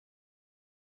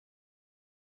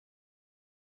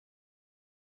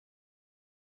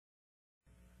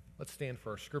Let's stand for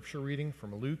our scripture reading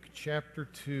from Luke chapter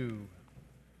 2,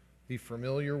 the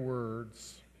familiar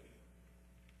words.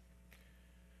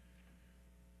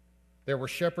 There were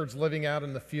shepherds living out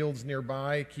in the fields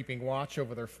nearby, keeping watch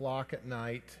over their flock at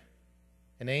night.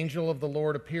 An angel of the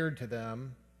Lord appeared to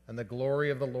them, and the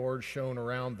glory of the Lord shone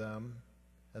around them,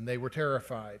 and they were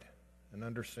terrified, and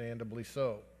understandably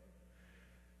so.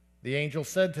 The angel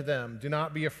said to them, "Do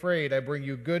not be afraid. I bring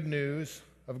you good news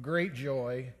of great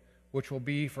joy, which will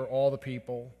be for all the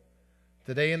people.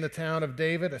 Today in the town of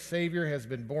David, a Savior has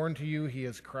been born to you. He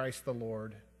is Christ the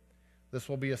Lord. This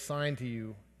will be a sign to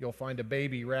you. You'll find a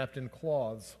baby wrapped in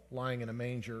cloths, lying in a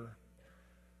manger."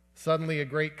 Suddenly a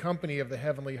great company of the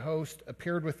heavenly host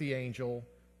appeared with the angel,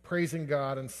 praising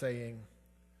God and saying,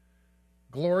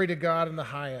 "Glory to God in the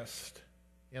highest,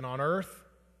 and on earth,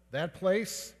 that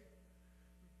place,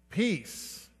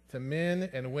 peace to men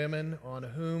and women on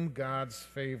whom God's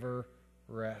favor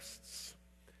rests."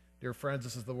 Dear friends,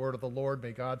 this is the word of the Lord.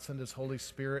 May God send his Holy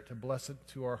Spirit to bless it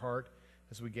to our heart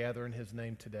as we gather in his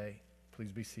name today.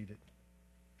 Please be seated.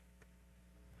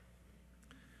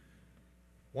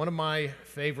 One of my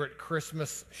favorite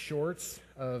Christmas shorts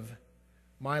of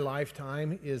my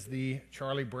lifetime is the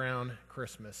Charlie Brown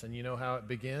Christmas. And you know how it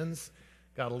begins?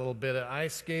 Got a little bit of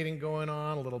ice skating going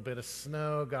on, a little bit of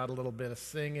snow, got a little bit of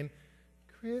singing.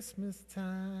 Christmas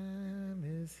time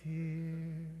is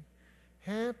here,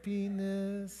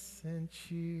 happiness and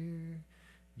cheer,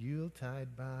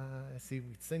 Yuletide by. See,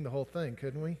 we'd sing the whole thing,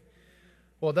 couldn't we?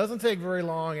 Well, it doesn't take very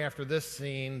long after this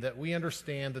scene that we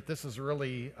understand that this is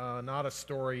really not a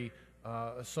story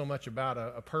so much about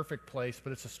a perfect place,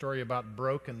 but it's a story about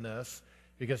brokenness,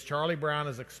 because Charlie Brown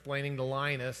is explaining to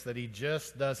Linus that he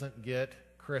just doesn't get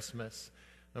Christmas.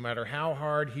 No matter how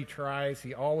hard he tries,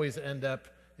 he always ends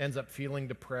up feeling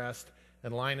depressed.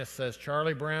 And Linus says,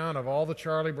 "Charlie Brown, of all the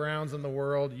Charlie Browns in the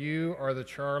world, you are the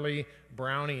Charlie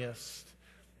Browniest."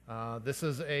 This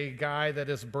is a guy that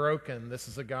is broken. This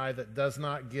is a guy that does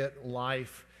not get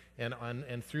life.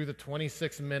 And through the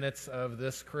 26 minutes of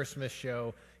this Christmas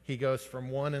show, he goes from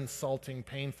one insulting,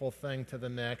 painful thing to the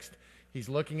next. He's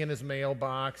looking in his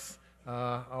mailbox.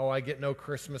 I get no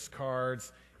Christmas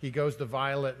cards. He goes to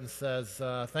Violet and says,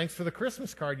 "Thanks for the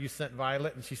Christmas card you sent,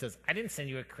 Violet." And she says, "I didn't send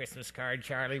you a Christmas card,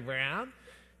 Charlie Brown."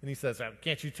 And he says,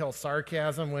 "Can't you tell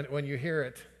sarcasm when you hear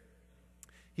it?"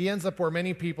 He ends up where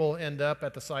many people end up,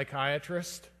 at the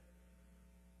psychiatrist.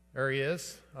 There he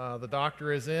is. The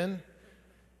doctor is in.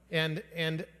 And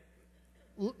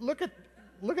look at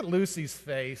Lucy's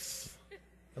face.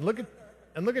 And look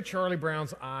at Charlie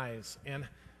Brown's eyes. And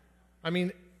I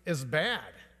mean, it's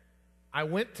bad. I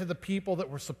went to the people that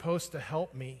were supposed to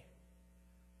help me,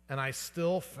 and I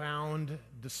still found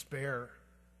despair.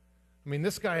 I mean,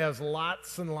 this guy has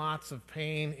lots and lots of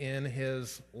pain in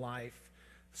his life.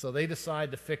 So they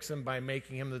decide to fix him by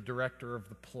making him the director of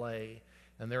the play.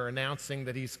 And they're announcing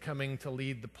that he's coming to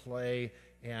lead the play,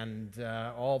 and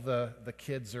all the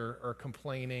kids are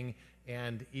complaining,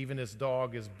 and even his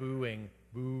dog is booing.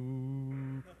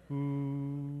 Boo,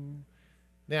 boo.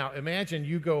 Now, imagine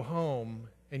you go home,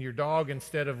 and your dog,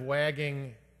 instead of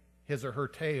wagging his or her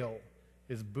tail,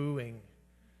 is booing.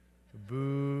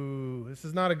 Boo. This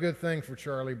is not a good thing for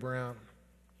Charlie Brown.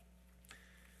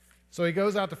 So he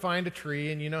goes out to find a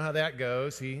tree, and you know how that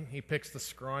goes. He picks the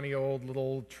scrawny old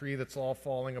little tree that's all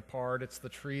falling apart. It's the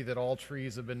tree that all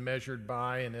trees have been measured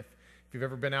by, and if you've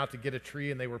ever been out to get a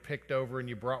tree and they were picked over and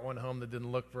you brought one home that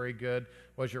didn't look very good,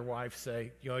 what does your wife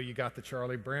say? You got the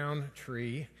Charlie Brown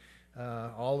tree.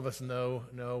 All of us know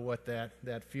what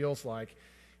that feels like.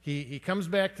 He comes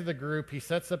back to the group. He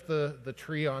sets up the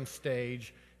tree on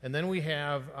stage, and then we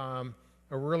have a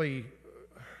really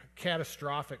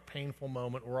catastrophic, painful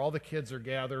moment where all the kids are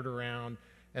gathered around,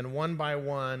 and one by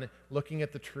one, looking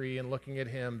at the tree and looking at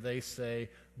him, they say,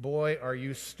 "Boy, are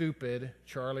you stupid,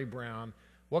 Charlie Brown.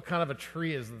 What kind of a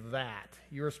tree is that?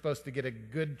 You were supposed to get a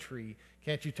good tree.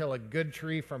 Can't you tell a good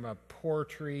tree from a poor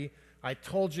tree? I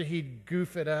told you he'd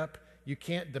goof it up. You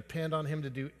can't depend on him to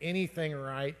do anything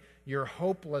right. You're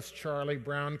hopeless, Charlie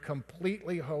Brown,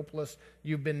 completely hopeless.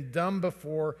 You've been dumb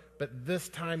before, but this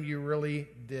time you really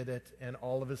did it." And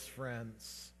all of his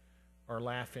friends are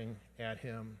laughing at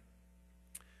him.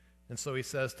 And so he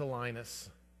says to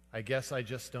Linus, "I guess I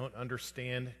just don't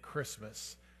understand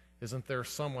Christmas. Isn't there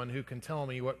someone who can tell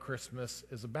me what Christmas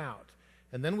is about?"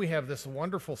 And then we have this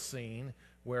wonderful scene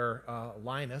where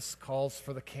Linus calls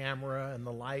for the camera and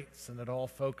the lights, and it all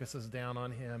focuses down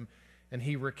on him. And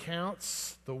he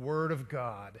recounts the Word of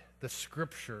God, the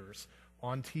Scriptures,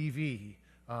 on TV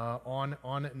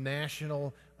on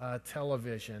national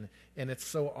television. And it's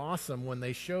so awesome when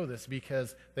they show this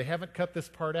because they haven't cut this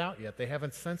part out yet. They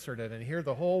haven't censored it. And here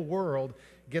the whole world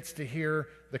gets to hear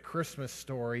the Christmas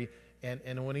story.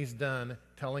 And when he's done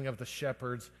telling of the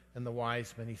shepherds and the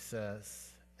wise men, he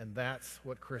says, and that's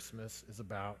what Christmas is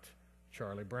about,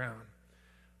 Charlie Brown.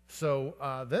 So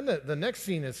then the next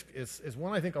scene is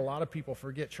one I think a lot of people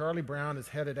forget. Charlie Brown is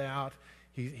headed out.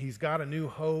 He's got a new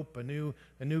hope, a new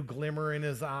glimmer in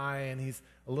his eye, and he's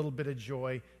a little bit of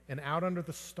joy. And out under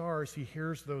the stars, he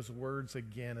hears those words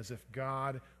again as if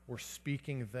God were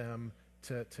speaking them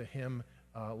to him.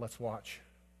 Let's watch.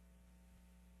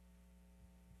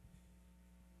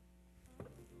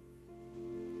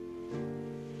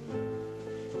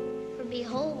 For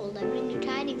behold, I bring you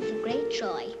tidings of great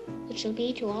joy, which shall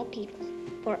be to all people.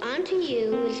 For unto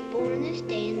you is born this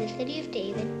day in the city of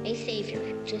David a Savior,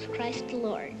 which is Christ the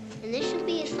Lord. And this shall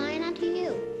be a sign unto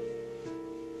you.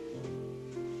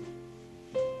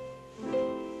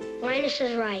 Linus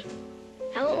is right.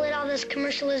 I won't let all this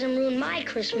commercialism ruin my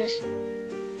Christmas.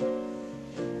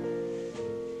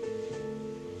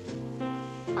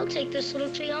 I'll take this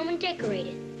little tree home and decorate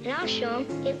it, and I'll show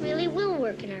them it really will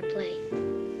work in our play.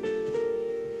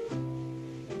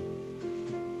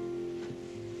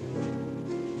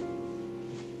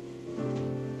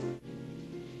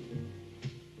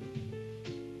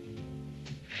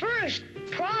 First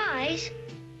prize?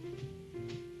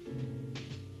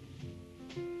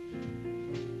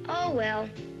 Oh well,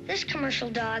 this commercial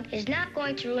dog is not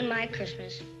going to ruin my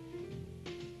Christmas.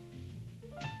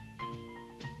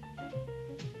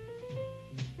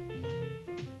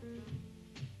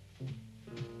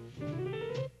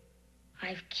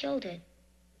 I've killed it.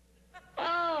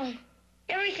 Oh,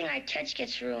 everything I touch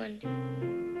gets ruined.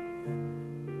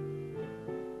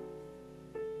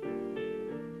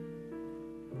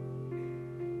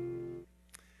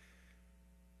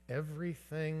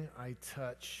 Everything I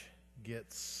touch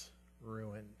gets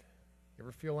ruined. You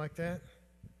ever feel like that?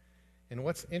 And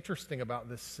what's interesting about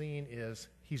this scene is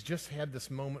he's just had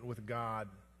this moment with God.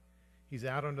 He's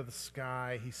out under the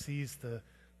sky. He sees the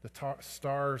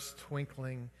stars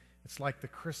twinkling. It's like the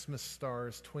Christmas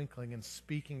stars twinkling and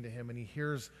speaking to him. And he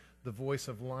hears the voice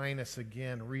of Linus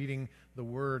again, reading the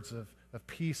words of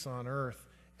peace on earth.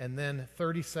 And then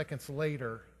 30 seconds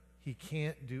later, he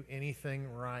can't do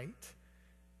anything right.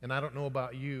 And I don't know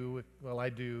about you. Well, I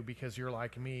do, because you're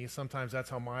like me. Sometimes that's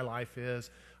how my life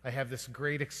is. I have this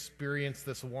great experience,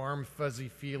 this warm, fuzzy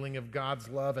feeling of God's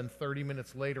love, and 30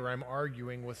 minutes later I'm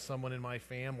arguing with someone in my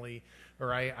family.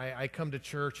 Or I come to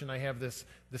church and I have this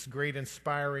great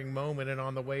inspiring moment, and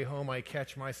on the way home I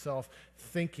catch myself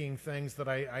thinking things that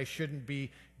I shouldn't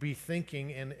be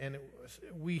thinking. And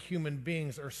we human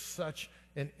beings are such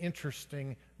an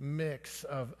interesting mix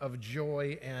of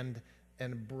joy and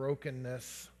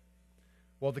brokenness.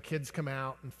 Well, the kids come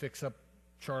out and fix up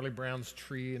Charlie Brown's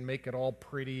tree and make it all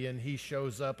pretty, and he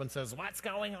shows up and says, "What's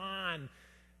going on?"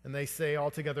 And they say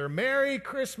all together, "Merry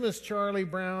Christmas, Charlie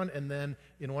Brown." And then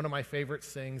in one of my favorite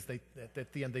sings,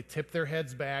 at the end, they tip their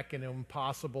heads back in an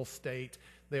impossible state.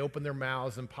 They open their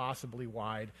mouths impossibly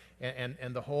wide,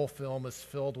 and the whole film is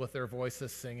filled with their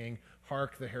voices singing,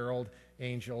 "Hark the Herald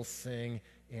Angels Sing,"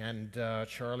 and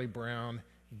Charlie Brown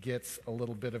gets a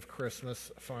little bit of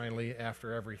Christmas finally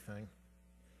after everything.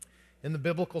 In the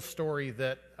biblical story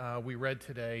that we read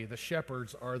today, the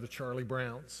shepherds are the Charlie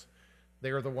Browns. They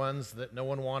are the ones that no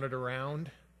one wanted around.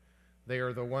 They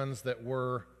are the ones that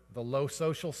were the low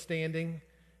social standing.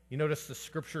 You notice the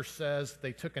scripture says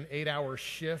they took an 8-hour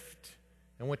shift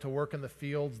and went to work in the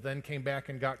fields, then came back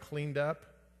and got cleaned up.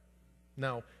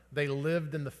 No, they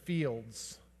lived in the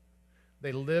fields.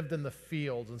 They lived in the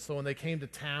fields. And so when they came to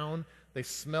town, they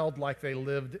smelled like they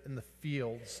lived in the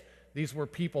fields. These were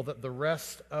people that the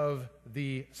rest of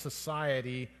the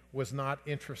society was not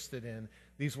interested in.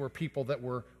 These were people that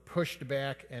were pushed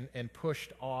back and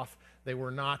pushed off. They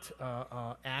were not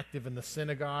active in the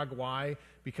synagogue. Why?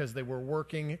 Because they were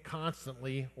working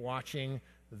constantly watching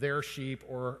their sheep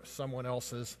or someone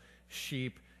else's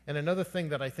sheep. And another thing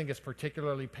that I think is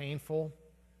particularly painful,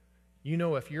 you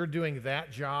know, if you're doing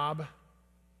that job,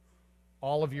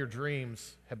 all of your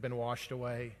dreams have been washed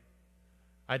away.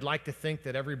 I'd like to think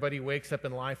that everybody wakes up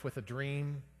in life with a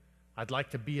dream. I'd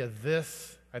like to be a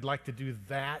this. I'd like to do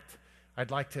that.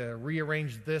 I'd like to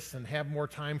rearrange this and have more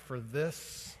time for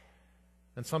this.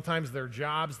 And sometimes there are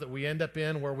jobs that we end up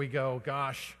in where we go,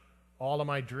 gosh, all of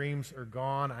my dreams are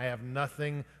gone. I have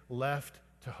nothing left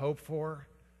to hope for.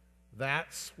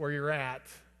 That's where you're at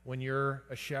when you're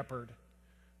a shepherd.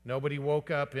 Nobody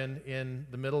woke up in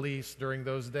the Middle East during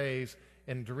those days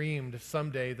and dreamed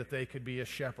someday that they could be a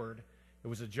shepherd. It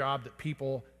was a job that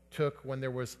people took when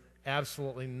there was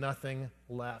absolutely nothing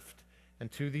left.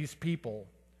 And to these people,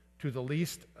 to the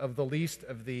least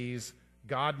of these,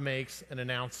 God makes an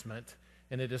announcement.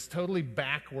 And it is totally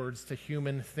backwards to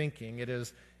human thinking. It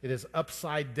is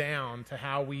upside down to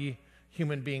how we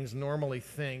human beings normally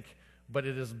think. But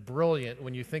it is brilliant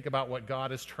when you think about what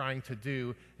God is trying to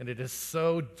do. And it is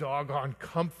so doggone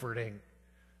comforting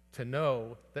to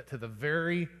know that to the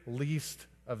very least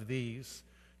of these,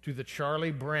 to the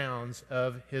Charlie Browns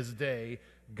of his day,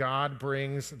 God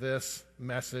brings this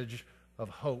message of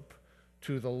hope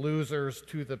to the losers,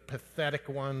 to the pathetic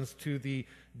ones, to the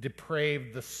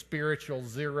depraved, the spiritual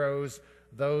zeros,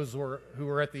 those who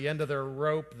are at the end of their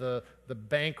rope, the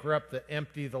bankrupt, the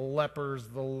empty, the lepers,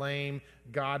 the lame.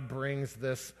 God brings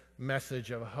this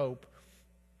message of hope.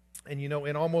 And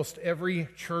in almost every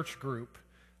church group,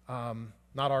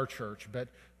 not our church, but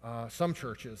some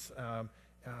churches,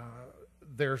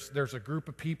 there's a group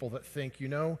of people that think,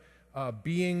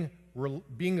 being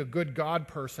a good God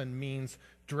person means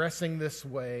dressing this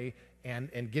way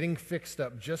and getting fixed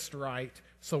up just right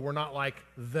so we're not like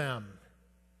them.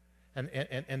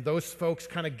 And those folks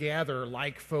kind of gather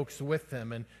like folks with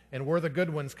them, and we're the good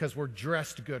ones because we're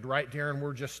dressed good, right, Darren?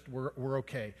 We're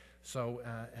okay. So,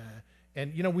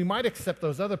 we might accept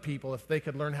those other people if they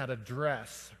could learn how to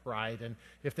dress right, and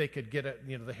if they could get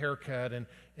the haircut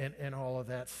and all of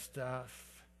that stuff.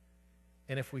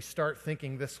 And if we start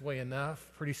thinking this way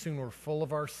enough, pretty soon we're full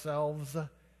of ourselves,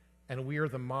 and we are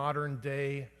the modern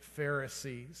day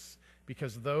Pharisees,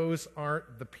 because those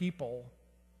aren't the people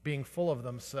being full of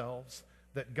themselves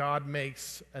that God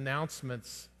makes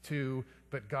announcements to,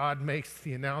 but God makes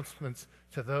the announcements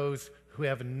to those who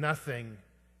have nothing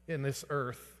in this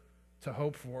earth to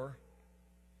hope for.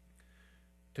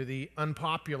 To the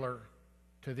unpopular,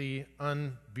 to the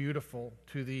unbeautiful,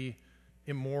 to the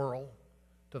immoral,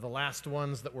 to the last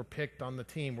ones that were picked on the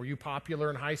team. Were you popular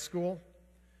in high school?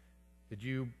 Did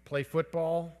you play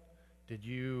football?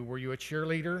 Were you a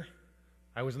cheerleader?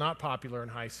 I was not popular in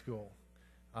high school.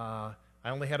 I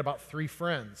only had about 3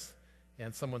 friends.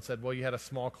 And someone said, well, you had a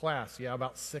small class. Yeah,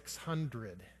 about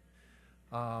 600.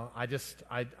 I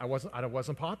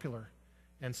wasn't popular.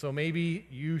 And so maybe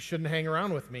you shouldn't hang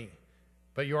around with me.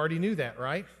 But you already knew that,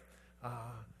 right?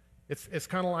 It's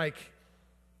kind of like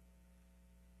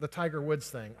the Tiger Woods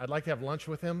thing. I'd like to have lunch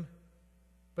with him,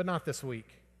 but not this week.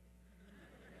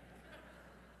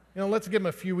 Let's give him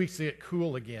a few weeks to get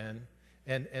cool again,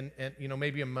 and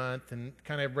maybe a month, and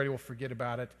kind of everybody will forget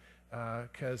about it,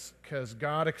 because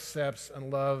God accepts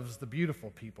and loves the beautiful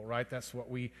people, right? That's what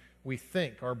we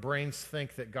think. Our brains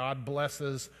think that God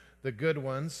blesses the good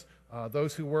ones,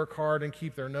 those who work hard and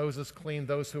keep their noses clean,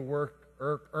 those who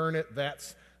earn it.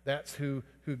 That's who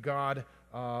God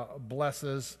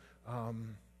blesses.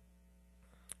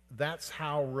 That's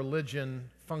how religion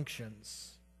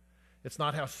functions. It's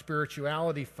not how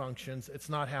spirituality functions. It's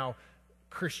not how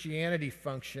Christianity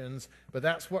functions, but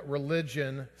that's what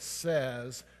religion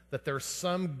says, that there's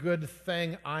some good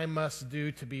thing I must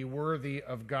do to be worthy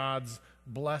of God's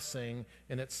blessing,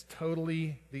 and it's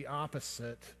totally the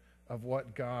opposite of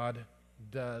what God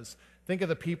does. Think of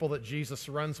the people that Jesus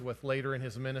runs with later in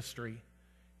his ministry.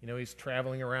 He's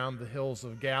traveling around the hills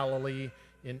of Galilee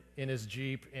in his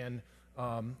Jeep, and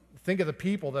think of the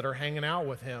people that are hanging out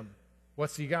with him.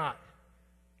 What's he got?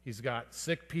 He's got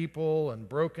sick people and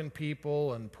broken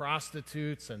people and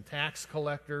prostitutes and tax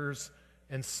collectors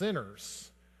and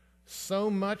sinners. So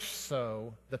much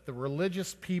so that the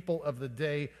religious people of the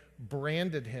day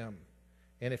branded him.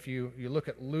 And if you look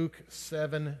at Luke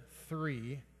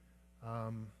 7:3,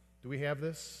 do we have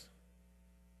this?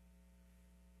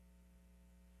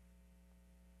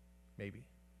 Maybe.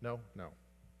 No.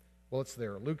 Well, it's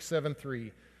there. Luke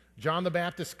 7:3. John the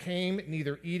Baptist came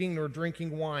neither eating nor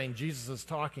drinking wine. Jesus is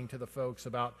talking to the folks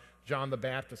about John the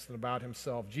Baptist and about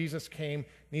himself. Jesus came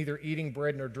neither eating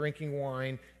bread nor drinking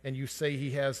wine, and you say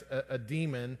he has a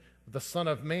demon. The Son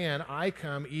of Man, I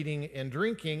come eating and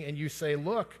drinking, and you say,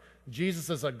 look, Jesus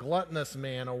is a gluttonous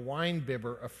man, a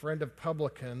wine-bibber, a friend of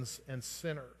publicans and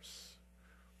sinners.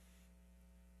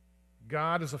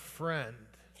 God is a friend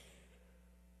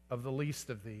of the least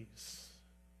of these.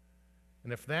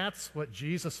 And if that's what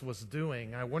Jesus was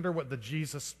doing, I wonder what the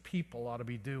Jesus people ought to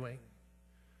be doing.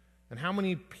 And how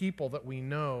many people that we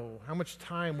know, how much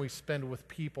time we spend with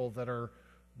people that are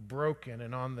broken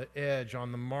and on the edge,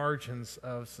 on the margins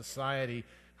of society.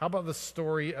 How about the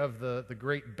story of the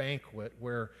great banquet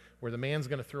where the man's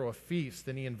going to throw a feast,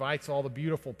 and he invites all the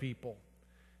beautiful people.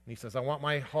 And he says, I want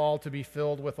my hall to be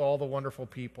filled with all the wonderful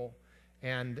people.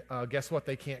 And guess what?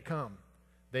 They can't come.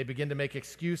 They begin to make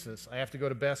excuses. I have to go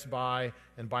to Best Buy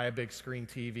and buy a big screen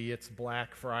TV. It's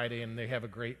Black Friday, and they have a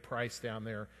great price down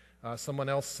there. Someone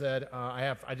else said,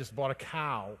 I just bought a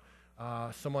cow.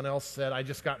 Someone else said, I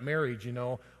just got married,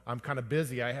 I'm kind of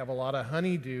busy. I have a lot of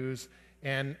honeydews.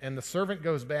 And the servant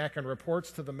goes back and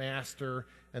reports to the master,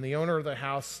 and the owner of the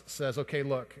house says, okay,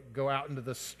 look, go out into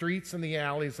the streets and the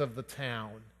alleys of the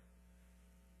town.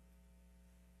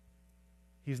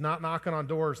 He's not knocking on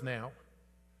doors now.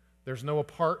 There's no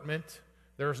apartment.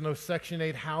 There's no Section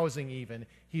 8 housing even.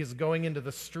 He is going into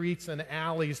the streets and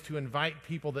alleys to invite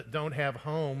people that don't have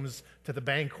homes to the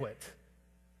banquet.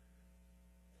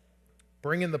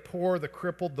 Bring in the poor, the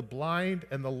crippled, the blind,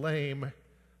 and the lame.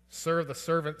 Sir, the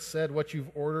servant said, what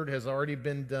you've ordered has already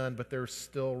been done, but there's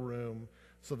still room.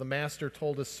 So the master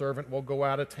told his servant, well, go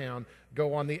out of town.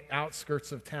 Go on the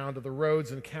outskirts of town to the roads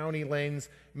and county lanes.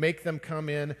 Make them come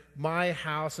in. My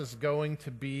house is going to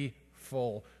be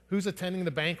full. Who's attending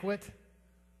the banquet?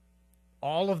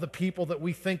 All of the people that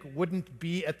we think wouldn't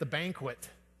be at the banquet.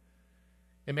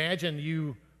 Imagine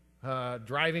you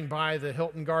driving by the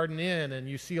Hilton Garden Inn and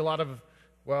you see a lot of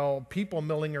people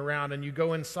milling around, and you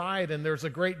go inside and there's a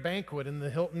great banquet in the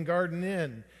Hilton Garden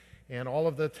Inn, and all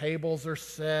of the tables are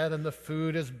set and the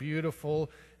food is beautiful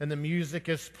and the music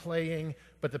is playing,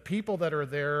 but the people that are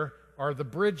there are the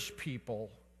bridge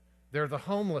people. They're the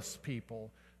homeless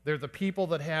people. They're the people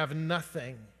that have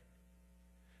nothing.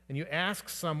 And you ask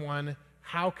someone,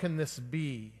 how can this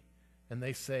be? And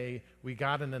they say, we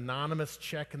got an anonymous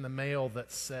check in the mail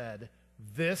that said,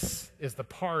 this is the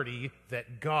party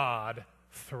that God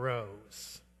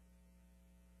throws.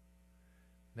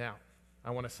 Now,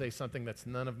 I want to say something that's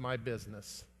none of my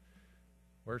business.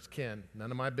 Where's Ken? None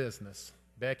of my business.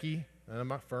 Becky?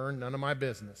 Fern? None of my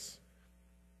business.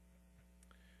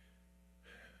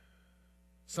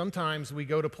 Sometimes we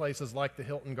go to places like the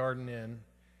Hilton Garden Inn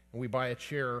and we buy a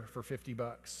chair for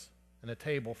 $50 and a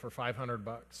table for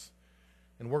 $500.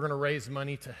 And we're going to raise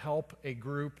money to help a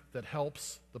group that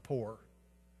helps the poor.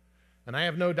 And I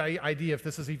have no idea if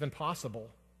this is even possible.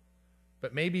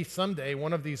 But maybe someday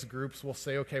one of these groups will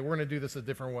say, okay, we're going to do this a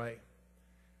different way.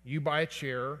 You buy a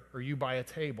chair or you buy a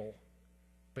table,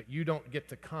 but you don't get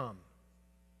to come.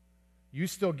 You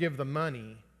still give the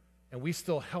money, and we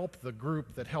still help the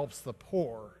group that helps the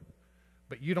poor,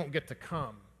 but you don't get to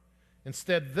come.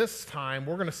 Instead, this time,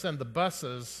 we're going to send the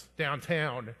buses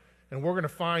downtown, and we're going to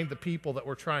find the people that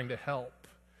we're trying to help.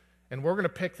 And we're going to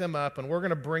pick them up, and we're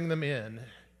going to bring them in.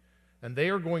 And they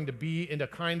are going to be in a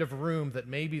kind of room that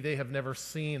maybe they have never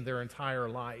seen their entire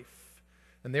life.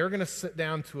 And they're going to sit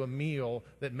down to a meal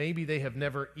that maybe they have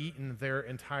never eaten their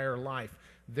entire life.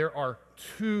 There are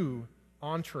 2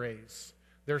 entrees.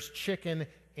 There's chicken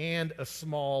and a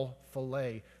small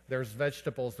fillet. There's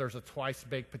vegetables. There's a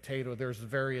twice-baked potato. There's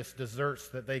various desserts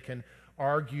that they can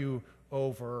argue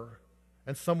over.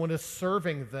 And someone is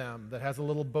serving them that has a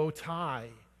little bow tie.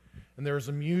 And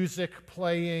there's music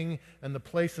playing, and the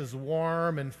place is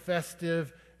warm and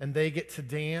festive, and they get to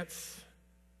dance.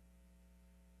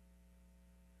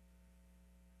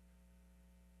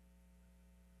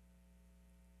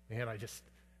 Man,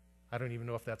 I don't even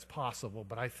know if that's possible,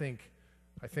 but I think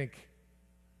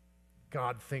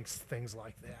God thinks things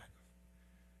like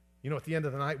that. At the end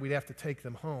of the night, we'd have to take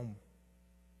them home,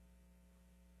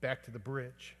 back to the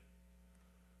bridge.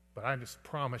 But I just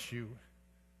promise you,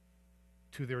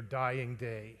 to their dying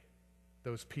day,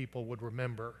 those people would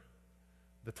remember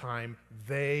the time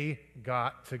they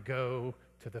got to go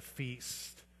to the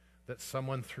feast that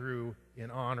someone threw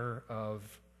in honor of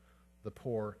the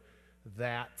poor.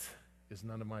 That is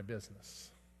none of my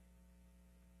business.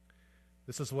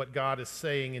 This is what God is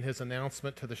saying in his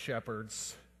announcement to the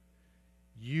shepherds.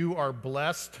 You are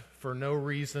blessed for no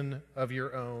reason of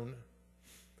your own.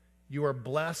 You are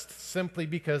blessed simply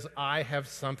because I have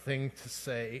something to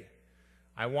say.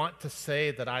 I want to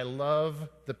say that I love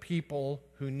the people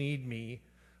who need me.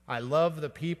 I love the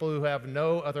people who have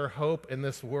no other hope in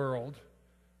this world.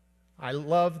 I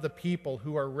love the people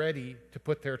who are ready to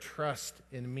put their trust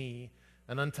in me.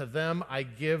 And unto them I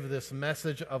give this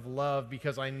message of love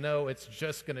because I know it's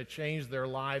just going to change their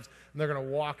lives, and they're going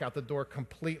to walk out the door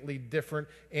completely different,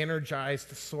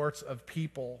 energized sorts of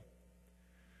people.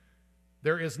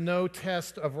 There is no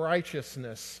test of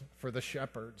righteousness for the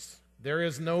shepherds. There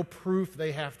is no proof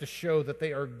they have to show that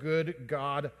they are good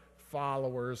God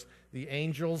followers. The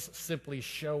angels simply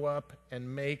show up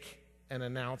and make an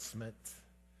announcement.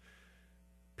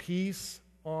 Peace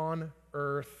on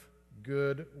earth,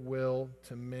 goodwill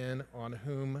to men on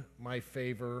whom my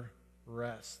favor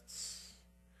rests.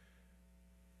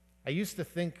 I used to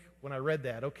think when I read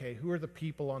that, okay, who are the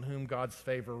people on whom God's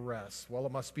favor rests? Well,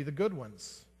 it must be the good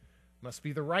ones. Must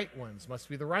be the right ones, must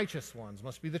be the righteous ones,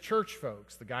 must be the church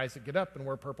folks, the guys that get up and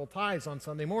wear purple ties on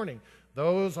Sunday morning.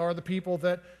 Those are the people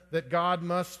that God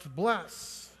must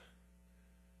bless.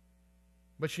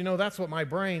 But you know, that's what my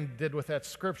brain did with that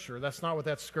scripture. That's not what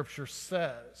that scripture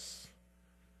says.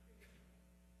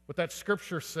 What that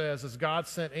scripture says is God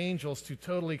sent angels to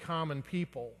totally common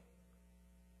people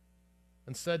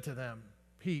and said to them,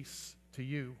 peace to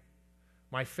you.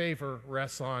 My favor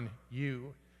rests on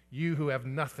you. You who have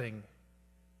nothing.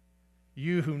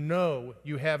 You who know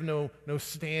you have no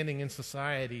standing in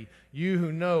society. You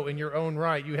who know in your own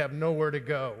right you have nowhere to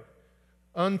go.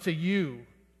 Unto you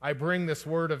I bring this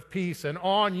word of peace, and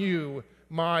on you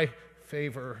my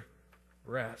favor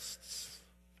rests.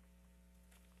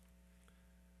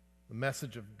 The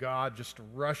message of God just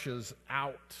rushes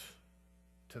out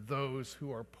to those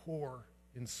who are poor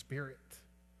in spirit.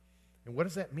 And what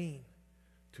does that mean?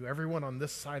 To everyone on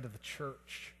this side of the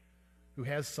church who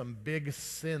has some big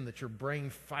sin that your brain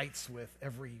fights with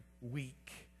every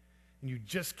week, and you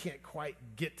just can't quite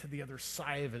get to the other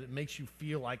side of it. It makes you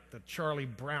feel like the Charlie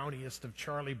Browniest of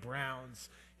Charlie Browns.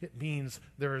 It means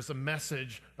there is a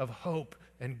message of hope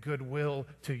and goodwill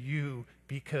to you,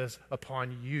 because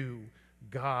upon you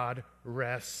God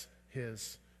rests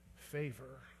his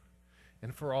favor.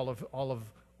 And for all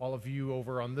of you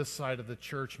over on this side of the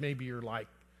church, maybe you're like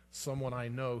someone I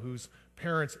know whose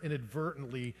parents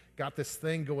inadvertently got this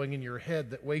thing going in your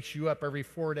head that wakes you up every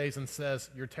 4 days and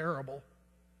says, you're terrible.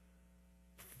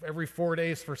 Every 4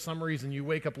 days, for some reason, you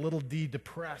wake up little d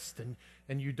depressed,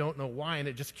 and you don't know why, and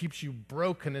it just keeps you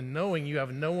broken and knowing you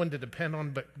have no one to depend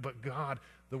on but God.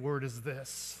 The word is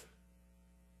this: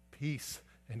 peace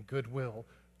and goodwill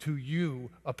to you.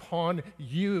 Upon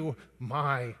you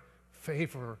my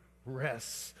favor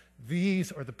rests.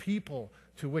 These are the people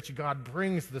to which God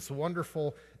brings this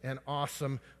wonderful and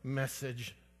awesome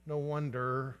message. No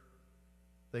wonder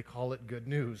they call it good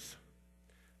news.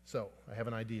 So, I have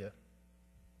an idea.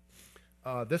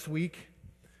 This week,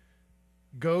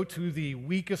 go to the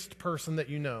weakest person that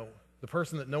you know, the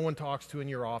person that no one talks to in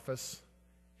your office,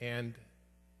 and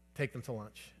take them to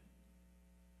lunch.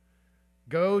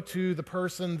 Go to the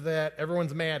person that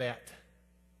everyone's mad at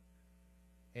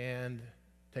and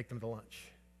take them to lunch.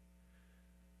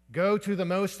 Go to the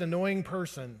most annoying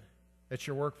person at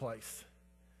your workplace.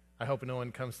 I hope no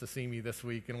one comes to see me this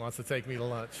week and wants to take me to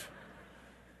lunch.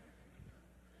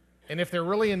 And if they're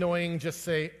really annoying, just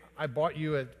say, I bought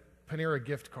you a Panera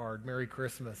gift card. Merry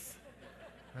Christmas.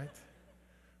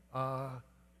 Right?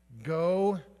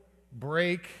 Go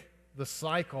break the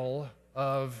cycle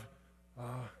of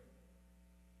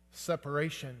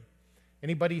separation.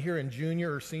 Anybody here in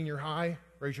junior or senior high?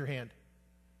 Raise your hand.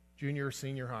 Junior or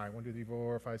senior high. 1, 2, 3,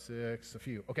 4, 5, 6, a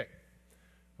few.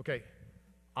 Okay.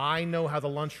 I know how the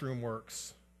lunchroom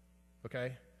works.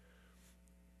 Okay?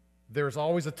 There's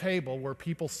always a table where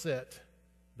people sit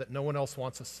that no one else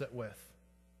wants to sit with.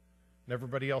 And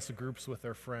everybody else groups with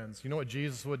their friends. You know what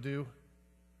Jesus would do?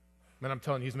 Man, I'm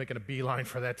telling you, he's making a beeline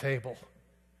for that table.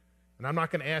 And I'm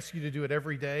not going to ask you to do it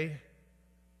every day,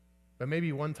 but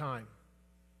maybe one time,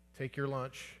 take your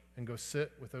lunch and go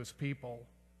sit with those people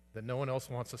that no one else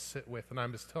wants to sit with. And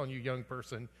I'm just telling you, young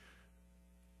person,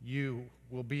 you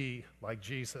will be like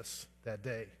Jesus that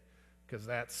day, because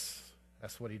that's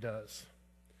what he does.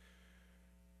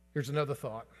 Here's another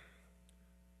thought.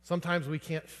 Sometimes we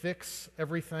can't fix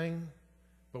everything,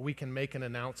 but we can make an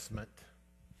announcement.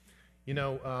 You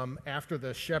know, after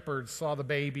the shepherds saw the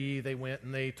baby, they went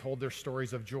and they told their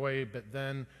stories of joy, but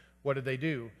then what did they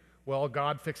do? Well,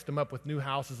 God fixed them up with new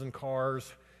houses and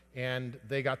cars, and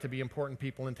they got to be important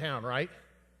people in town, right?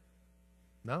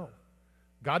 No.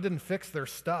 God didn't fix their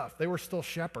stuff. They were still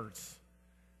shepherds.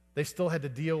 They still had to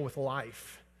deal with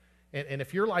life. And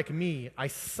if you're like me, I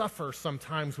suffer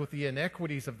sometimes with the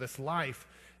inequities of this life,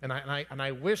 and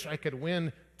I wish I could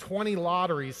win 20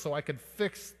 lotteries so I could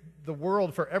fix the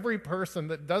world for every person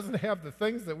that doesn't have the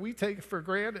things that we take for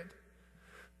granted.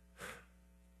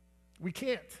 We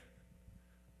can't.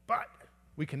 But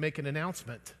we can make an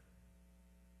announcement.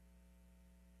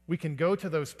 We can go to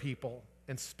those people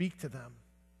and speak to them.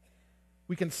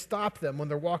 We can stop them when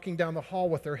they're walking down the hall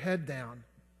with their head down.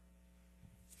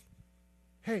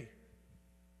 Hey,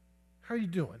 how are you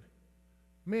doing?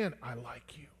 Man, I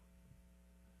like you.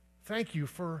 Thank you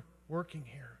for working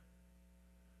here.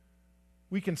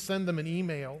 We can send them an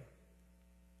email.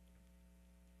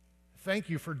 Thank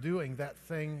you for doing that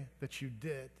thing that you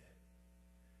did.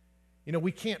 You know,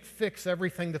 we can't fix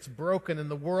everything that's broken in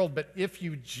the world, but if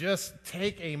you just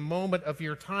take a moment of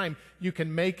your time, you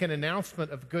can make an announcement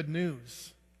of good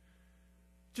news.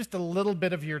 Just a little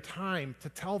bit of your time to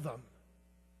tell them,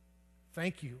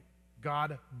 thank you,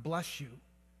 God bless you.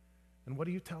 And what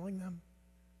are you telling them?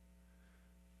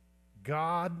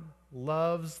 God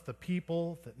loves the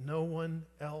people that no one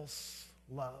else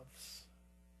loves.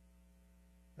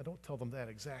 I don't tell them that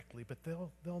exactly, but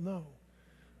they'll know.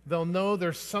 They'll know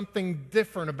there's something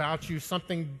different about you,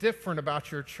 something different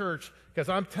about your church, because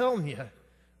I'm telling you,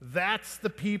 that's the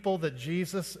people that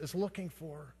Jesus is looking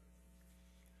for.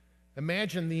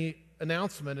 Imagine the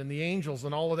announcement and the angels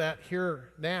and all of that here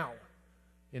now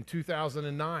in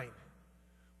 2009.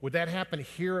 Would that happen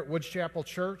here at Woods Chapel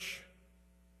Church?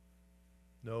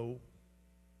 No.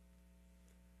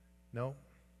 No.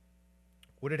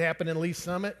 Would it happen in Lee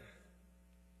Summit?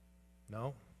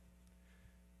 No.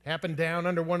 It happened down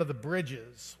under one of the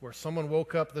bridges where someone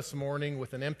woke up this morning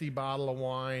with an empty bottle of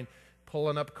wine,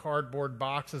 pulling up cardboard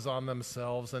boxes on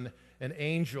themselves, and an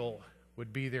angel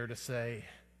would be there to say,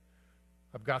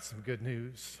 I've got some good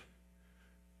news.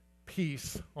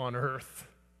 Peace on earth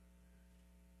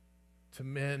to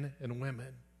men and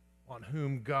women on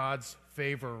whom God's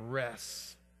favor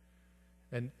rests.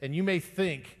 And you may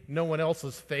think no one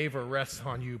else's favor rests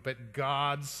on you, but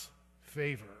God's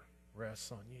favor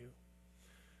rests on you.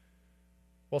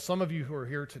 Well, some of you who are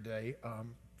here today,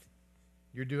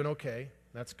 you're doing okay.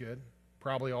 That's good.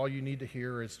 Probably all you need to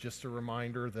hear is just a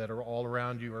reminder that all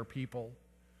around you are people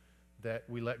that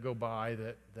we let go by,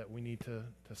 that we need to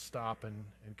stop and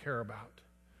care about.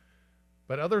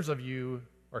 But others of you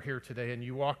are here today, and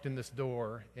you walked in this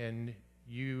door, and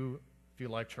you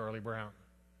feel like Charlie Brown.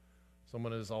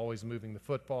 Someone is always moving the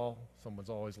football. Someone's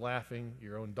always laughing.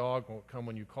 Your own dog won't come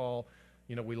when you call.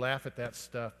 You know, we laugh at that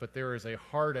stuff, but there is a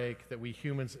heartache that we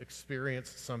humans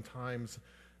experience sometimes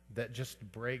that just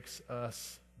breaks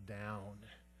us down.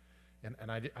 And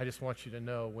I just want you to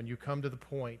know, when you come to the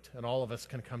point, and all of us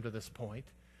can come to this point,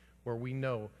 where we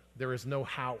know there is no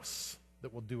house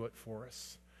that will do it for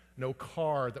us, no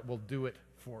car that will do it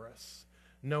for us,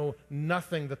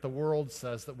 nothing that the world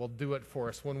says that will do it for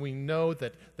us. When we know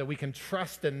that we can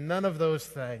trust in none of those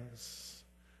things,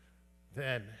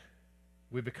 then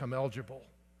we become eligible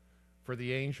for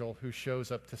the angel who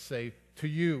shows up to say, to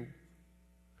you,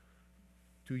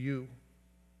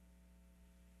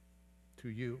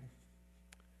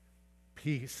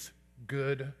 peace,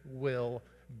 goodwill,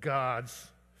 God's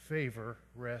favor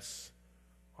rests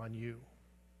on you.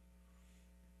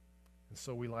 And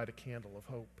so we light a candle of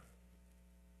hope.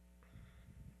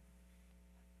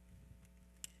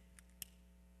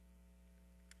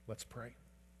 Let's pray.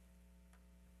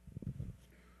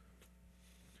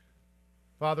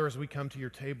 Father, as we come to your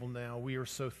table now, we are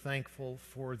so thankful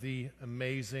for the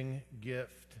amazing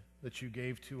gift that you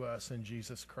gave to us in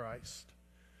Jesus Christ.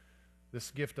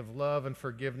 This gift of love and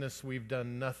forgiveness we've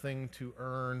done nothing to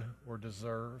earn or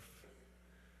deserve,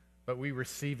 but we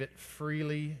receive it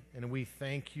freely, and we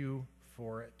thank you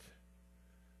for it.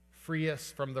 Free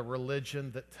us from the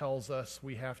religion that tells us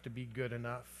we have to be good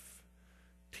enough.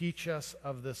 Teach us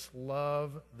of this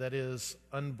love that is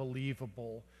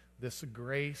unbelievable, this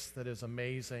grace that is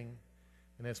amazing.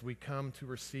 And as we come to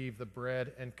receive the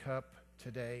bread and cup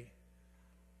today,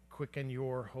 quicken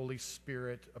your Holy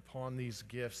Spirit upon these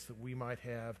gifts that we might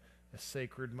have a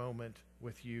sacred moment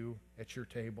with you at your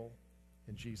table.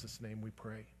 In Jesus' name we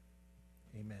pray.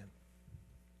 Amen.